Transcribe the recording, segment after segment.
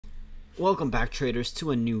Welcome back, traders,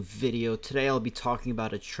 to a new video. Today I'll be talking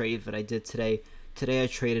about a trade that I did today. Today I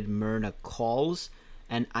traded MRNA calls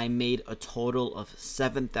and I made a total of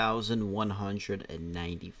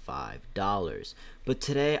 $7,195. But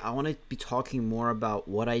today I want to be talking more about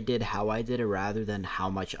what I did, how I did it, rather than how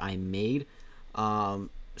much I made.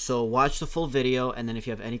 So watch the full video, and then if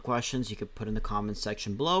you have any questions, you could put in the comments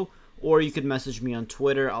section below, or you could message me on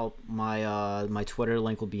Twitter. My Twitter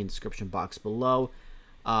link will be in the description box below.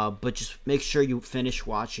 But just make sure you finish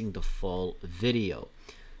watching the full video.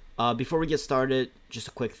 Before we get started, just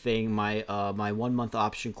a quick thing. My 1 month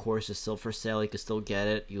option course is still for sale. You can still get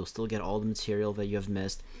it. You'll still get all the material that you have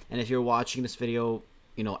missed. And if you're watching this video,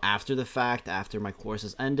 after the fact, after my course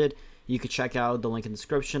has ended, you could check out the link in the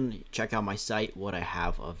description. Check out my site, what I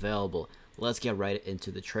have available. Let's get right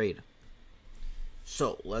into the trade.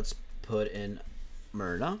 So let's put in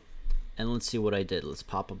MRNA and let's see what I did. Let's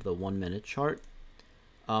pop up the 1 minute chart.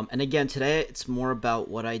 And again, today it's more about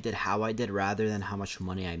what I did, how I did, rather than how much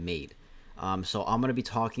money I made. So I'm going to be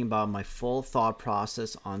talking about my full thought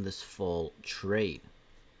process on this full trade.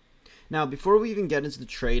 Now, before we even get into the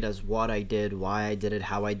trade as what I did, why I did it,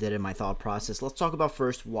 how I did it, my thought process, let's talk about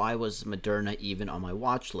first, why was MRNA even on my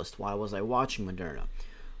watch list? Why was I watching MRNA?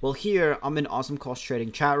 Well, here I'm in Awesome Calls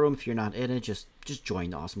Trading chat room. If you're not in it, just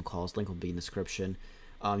join the Awesome Calls. Link will be in the description.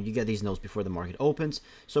 You get these notes before the market opens.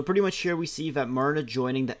 So pretty much here we see that MRNA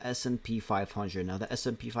joining the S&P 500. Now the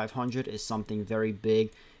S&P 500 is something very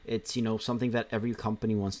big. It's something that every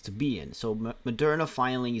company wants to be in. So MRNA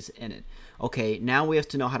finally is in it. Okay, now we have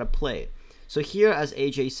to know how to play it. So here, as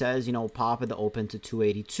AJ says, pop at the open to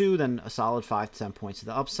 282, then a solid 5 to 10 points to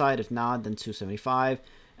the upside. If not, then 275,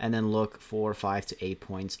 and then look for 5 to 8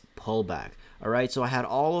 points pullback. All right, so I had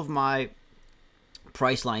all of my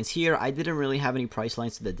price lines here. I didn't really have any price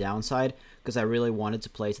lines to the downside because I really wanted to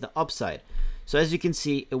play to the upside. So as you can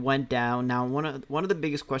see, it went down. Now one of the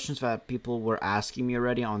biggest questions that people were asking me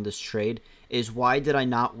already on this trade is, why did I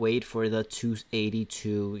not wait for the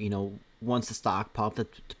 282, once the stock popped to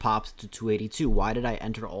 282? Why did I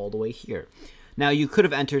enter all the way here? Now you could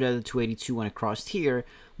have entered at the 282 when it crossed here,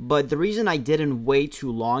 but the reason I didn't wait too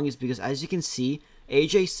long is because, as you can see,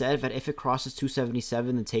 AJ said that if it crosses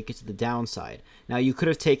 277, then take it to the downside. Now, you could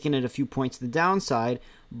have taken it a few points to the downside,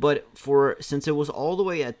 but since it was all the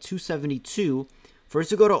way at 272, for it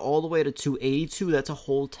to go all the way to 282, that's a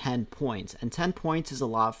whole 10 points. And 10 points is a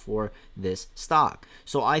lot for this stock.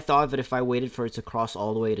 So I thought that if I waited for it to cross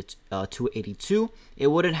all the way to 282, it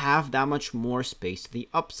wouldn't have that much more space to the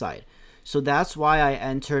upside. So that's why I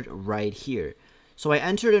entered right here. So I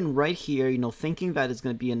entered in right here, thinking that it's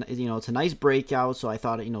going to be, it's a nice breakout. So I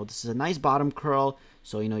thought, this is a nice bottom curl.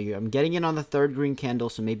 So, I'm getting in on the third green candle,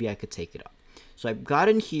 so maybe I could take it up. So I got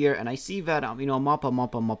in here and I see that, I'm up.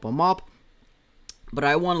 But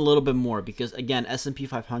I want a little bit more because, again, S&P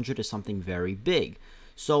 500 is something very big.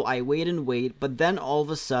 So I wait and wait, but then all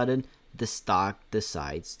of a sudden, the stock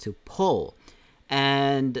decides to pull.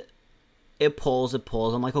 And it pulls.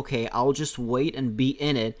 I'm like, okay, I'll just wait and be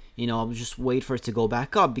in it. I'll just wait for it to go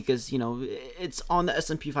back up because, it's on the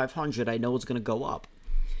S&P 500. I know it's going to go up.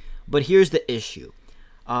 But here's the issue.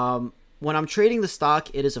 When I'm trading the stock,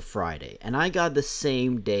 it is a Friday, and I got the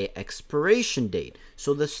same day expiration date.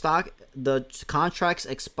 So the contracts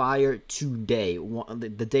expire today,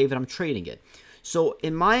 the day that I'm trading it. So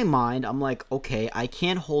in my mind, I'm like, okay, I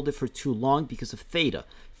can't hold it for too long because of theta.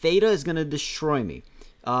 Theta is going to destroy me.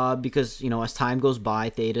 Because, as time goes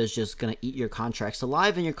by, theta is just going to eat your contracts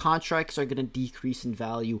alive, and your contracts are going to decrease in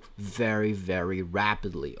value very, very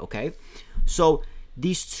rapidly, okay? So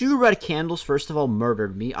these two red candles, first of all,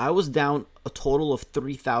 murdered me. I was down a total of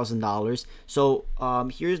 $3,000. So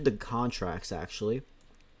here's the contracts, actually,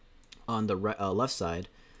 on the left side.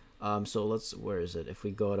 So where is it? If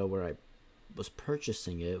we go to where I was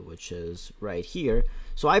purchasing it, which is right here.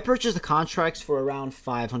 So I purchased the contracts for around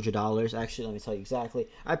 $500. Actually, let me tell you exactly.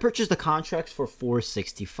 I purchased the contracts for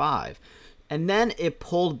 $465, and then it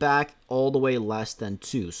pulled back all the way less than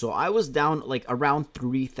 $2. So I was down like around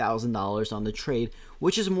 $3,000 on the trade,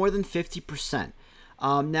 which is more than 50%.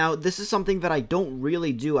 Now, this is something that I don't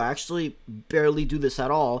really do. I actually barely do this at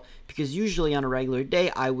all because usually on a regular day,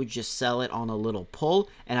 I would just sell it on a little pull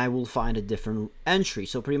and I will find a different entry.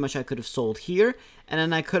 So pretty much I could have sold here and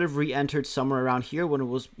then I could have re-entered somewhere around here when it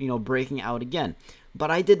was, breaking out again. But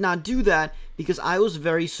I did not do that because I was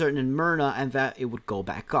very certain in MRNA and that it would go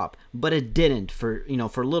back up. But it didn't for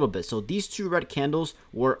a little bit. So these two red candles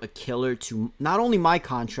were a killer to not only my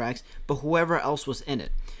contracts, but whoever else was in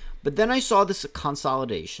it. But then I saw this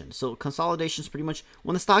consolidation. So consolidation is pretty much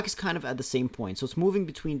when the stock is kind of at the same point. So it's moving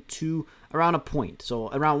between around a point. So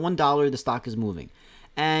around $1, the stock is moving.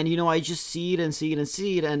 And I just see it and see it and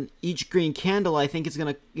see it, and each green candle I think it's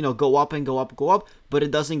gonna go up and go up, go up, but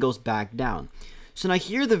it doesn't, goes back down. So now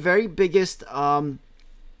here the very biggest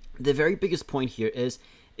point here is,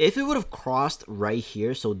 if it would have crossed right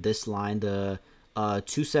here, so this line, the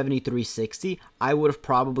 273.60, I would have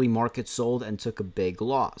probably market sold and took a big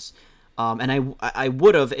loss. And I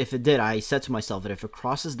would have, if it did. I said to myself that if it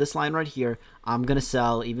crosses this line right here, I'm gonna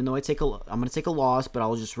sell, even though I'm gonna take a loss, but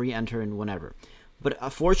I'll just re-enter and whenever. But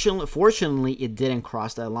fortunately, it didn't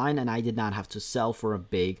cross that line, and I did not have to sell for a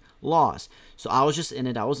big loss. So I was just in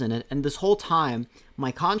it. I was in it, and this whole time,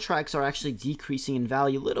 my contracts are actually decreasing in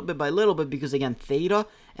value little bit by little bit because, again, theta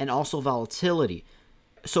and also volatility.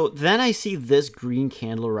 So then I see this green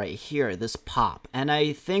candle right here, this pop, and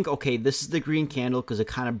I think, okay, this is the green candle because it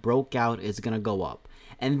kind of broke out. It's gonna go up.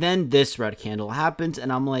 And then this red candle happens,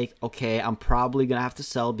 and I'm like, okay, I'm probably gonna have to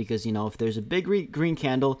sell because, if there's a big green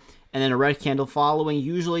candle and then a red candle following,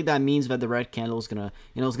 usually that means that the red candle is gonna,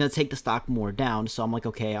 it's gonna take the stock more down. So I'm like,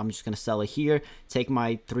 okay, I'm just gonna sell it here, take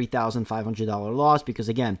my $3,500 loss, because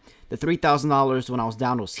again, the $3,000 when I was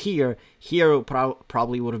down was here. Here it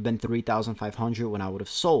probably would have been $3,500 when I would have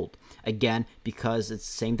sold. Again, because it's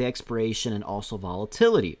same day expiration and also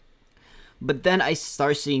volatility. But then I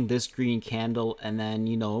start seeing this green candle, and then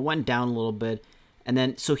it went down a little bit, and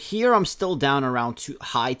then so here I'm still down around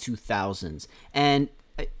high 2000s, and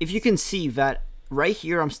if you can see that right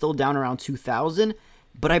here, I'm still down around 2000,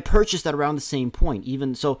 but I purchased at around the same point.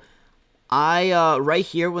 Even so, I right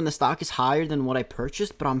here when the stock is higher than what I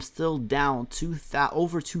purchased, but I'm still down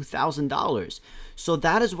over $2,000. So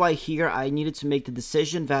that is why here I needed to make the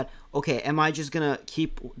decision that, okay, am I just gonna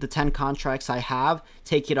keep the 10 contracts I have,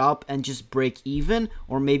 take it up and just break even,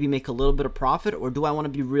 or maybe make a little bit of profit, or do I want to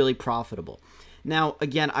be really profitable? Now,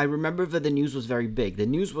 again, I remember that the news was very big. The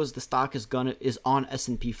news was the stock is on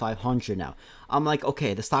S&P 500 now. I'm like,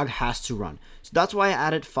 okay, the stock has to run. So that's why I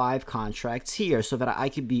added 5 contracts here so that I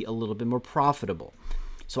could be a little bit more profitable.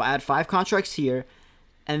 So I add 5 contracts here,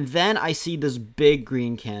 and then I see this big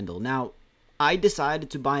green candle. Now, I decided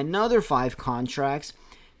to buy another 5 contracts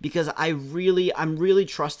because I'm really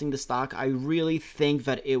trusting the stock. I really think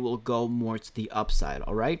that it will go more to the upside,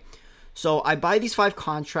 all right? So I buy these 5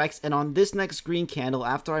 contracts, and on this next green candle,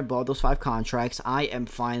 after I bought those 5 contracts, I am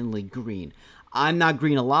finally green. I'm not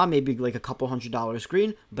green a lot, maybe like a couple $100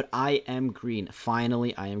 green, but I am green.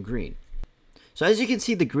 Finally, I am green. So as you can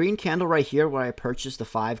see, the green candle right here where I purchased the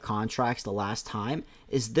 5 contracts the last time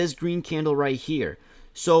is this green candle right here.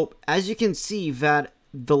 So as you can see that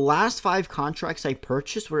the last 5 contracts I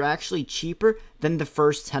purchased were actually cheaper than the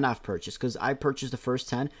first 10 I've purchased, because I purchased the first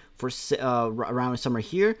 10 for around somewhere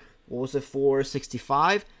here. What was it,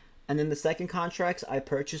 $465? And then the second contracts I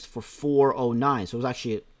purchased for $409. So it was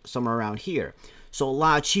actually somewhere around here. So a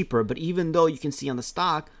lot cheaper. But even though you can see on the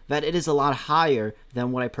stock that it is a lot higher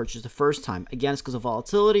than what I purchased the first time. Again, it's because of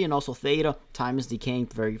volatility and also theta. Time is decaying,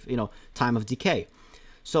 time of decay.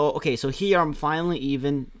 So, okay, so here I'm finally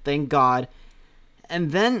even. Thank God.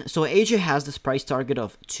 And then, so AJ has this price target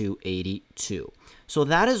of 282. So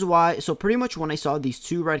that is why, so pretty much when I saw these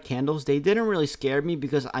 2 red candles, they didn't really scare me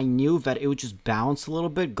because I knew that it would just bounce a little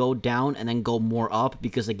bit, go down, and then go more up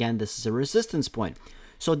because, again, this is a resistance point.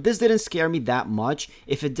 So this didn't scare me that much.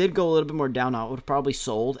 If it did go a little bit more down, I would have probably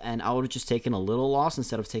sold, and I would have just taken a little loss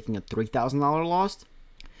instead of taking a $3,000 loss.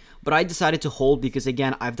 But I decided to hold because,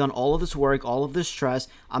 again, I've done all of this work, all of this stress.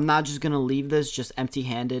 I'm not just going to leave this just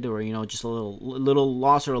empty-handed or, just a little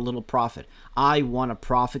loss or a little profit. I want a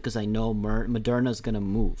profit because I know Moderna is going to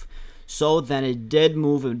move. So then it did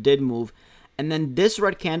move. And then this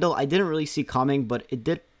red candle, I didn't really see coming, but it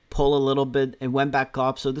did pull a little bit. It went back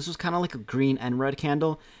up. So this was kind of like a green and red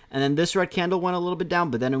candle. And then this red candle went a little bit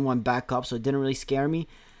down, but then it went back up. So it didn't really scare me.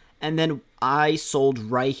 And then I sold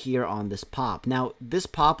right here on this pop. Now, this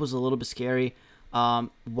pop was a little bit scary.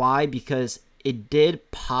 Why? Because it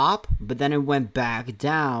did pop, but then it went back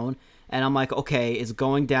down. And I'm like, okay, it's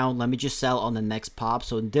going down. Let me just sell on the next pop.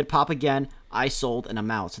 So it did pop again. I sold and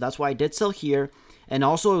I'm out. So that's why I did sell here. And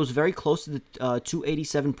also, it was very close to the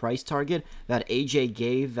 287 price target that AJ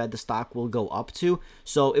gave that the stock will go up to.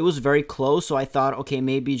 So it was very close. So I thought, okay,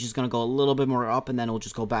 maybe it's just going to go a little bit more up and then it'll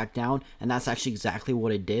just go back down. And that's actually exactly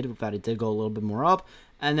what it did. That it did go a little bit more up.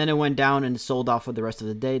 And then it went down and sold off for the rest of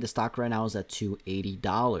the day. The stock right now is at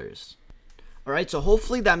 $280. All right, so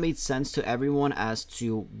hopefully that made sense to everyone as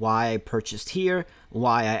to why I purchased here,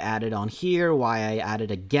 why I added on here, why I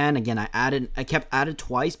added again. Again, I kept added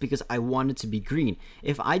twice because I wanted to be green.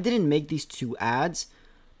 If I didn't make these 2 ads,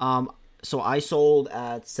 So I sold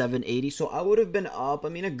at 780, so I would have been up, I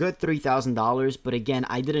mean, a good $3,000. But again,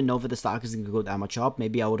 I didn't know if the stock is gonna go that much up.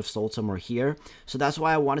 Maybe I would have sold somewhere here. So that's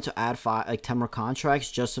why I wanted to add 10 more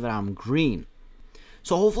contracts just so that I'm green.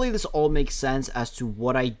 So hopefully this all makes sense as to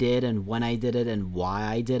what I did and when I did it and why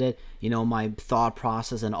I did it, you know, my thought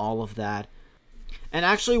process and all of that. And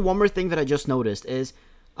actually, one more thing that I just noticed is,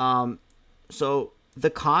 so the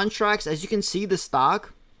contracts, as you can see, the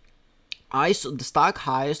stock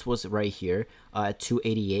highest was right here at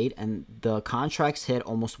 288, and the contracts hit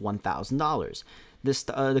almost $1,000.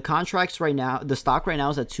 The contracts right now, the stock right now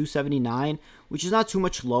is at 279, which is not too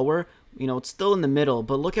much lower. You know, it's still in the middle,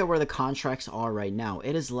 but look at where the contracts are right now.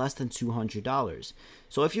 It is less than $200.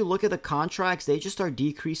 So if you look at the contracts, they just start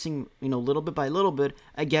decreasing, you know, little bit by little bit,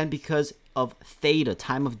 again, because of theta,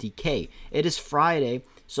 time of decay. It is Friday,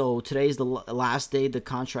 so today is the last day the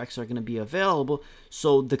contracts are going to be available.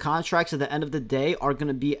 So the contracts at the end of the day are going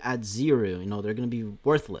to be at zero. You know, they're going to be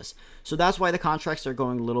worthless. So that's why the contracts are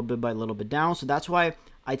going little bit by little bit down. So that's why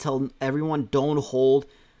I tell everyone, don't hold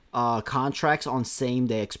contracts on same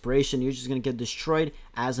day expiration. You're just going to get destroyed,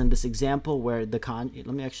 as in this example where let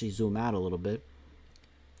me actually zoom out a little bit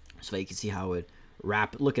so that you can see how it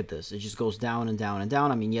look at this. It just goes down and down and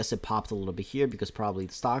down. I mean, yes, it popped a little bit here because probably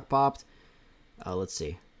the stock popped. Let's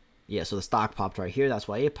see. Yeah, so the stock popped right here. That's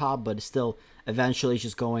why it popped, but it's still eventually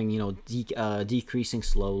just going, you know, decreasing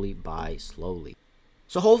slowly by slowly.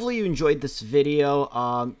 So hopefully you enjoyed this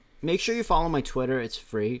video. Make sure you follow my Twitter. It's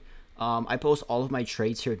free. I post all of my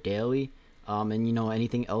trades here daily, and you know,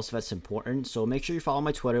 anything else that's important. So make sure you follow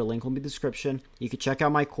my Twitter. Link will be in the description. You can check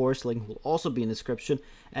out my course. Link will also be in the description.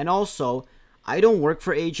 And also, I don't work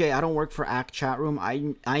for AJ. I don't work for Act Chat Room.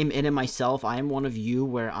 I'm in it myself. I am one of you,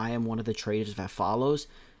 where I am one of the traders that follows.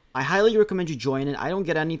 I highly recommend you join it. I don't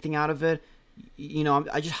get anything out of it. You know,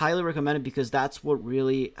 I just highly recommend it because that's what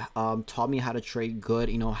really taught me how to trade good.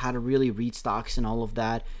 You know, how to really read stocks and all of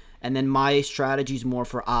that. And then my strategy is more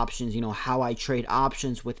for options, you know, how I trade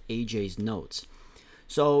options with AJ's notes.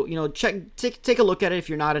 So, you know, take a look at it. If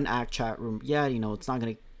you're not in Act Chat Room yet, you know, it's not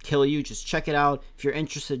going to kill you. Just check it out. If you're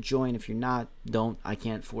interested, join. If you're not, don't. I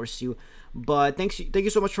can't force you. But thank you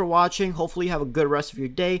so much for watching. Hopefully you have a good rest of your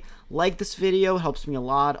day. Like this video, it helps me a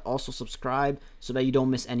lot. Also subscribe so that you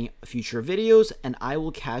don't miss any future videos. And I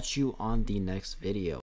will catch you on the next video.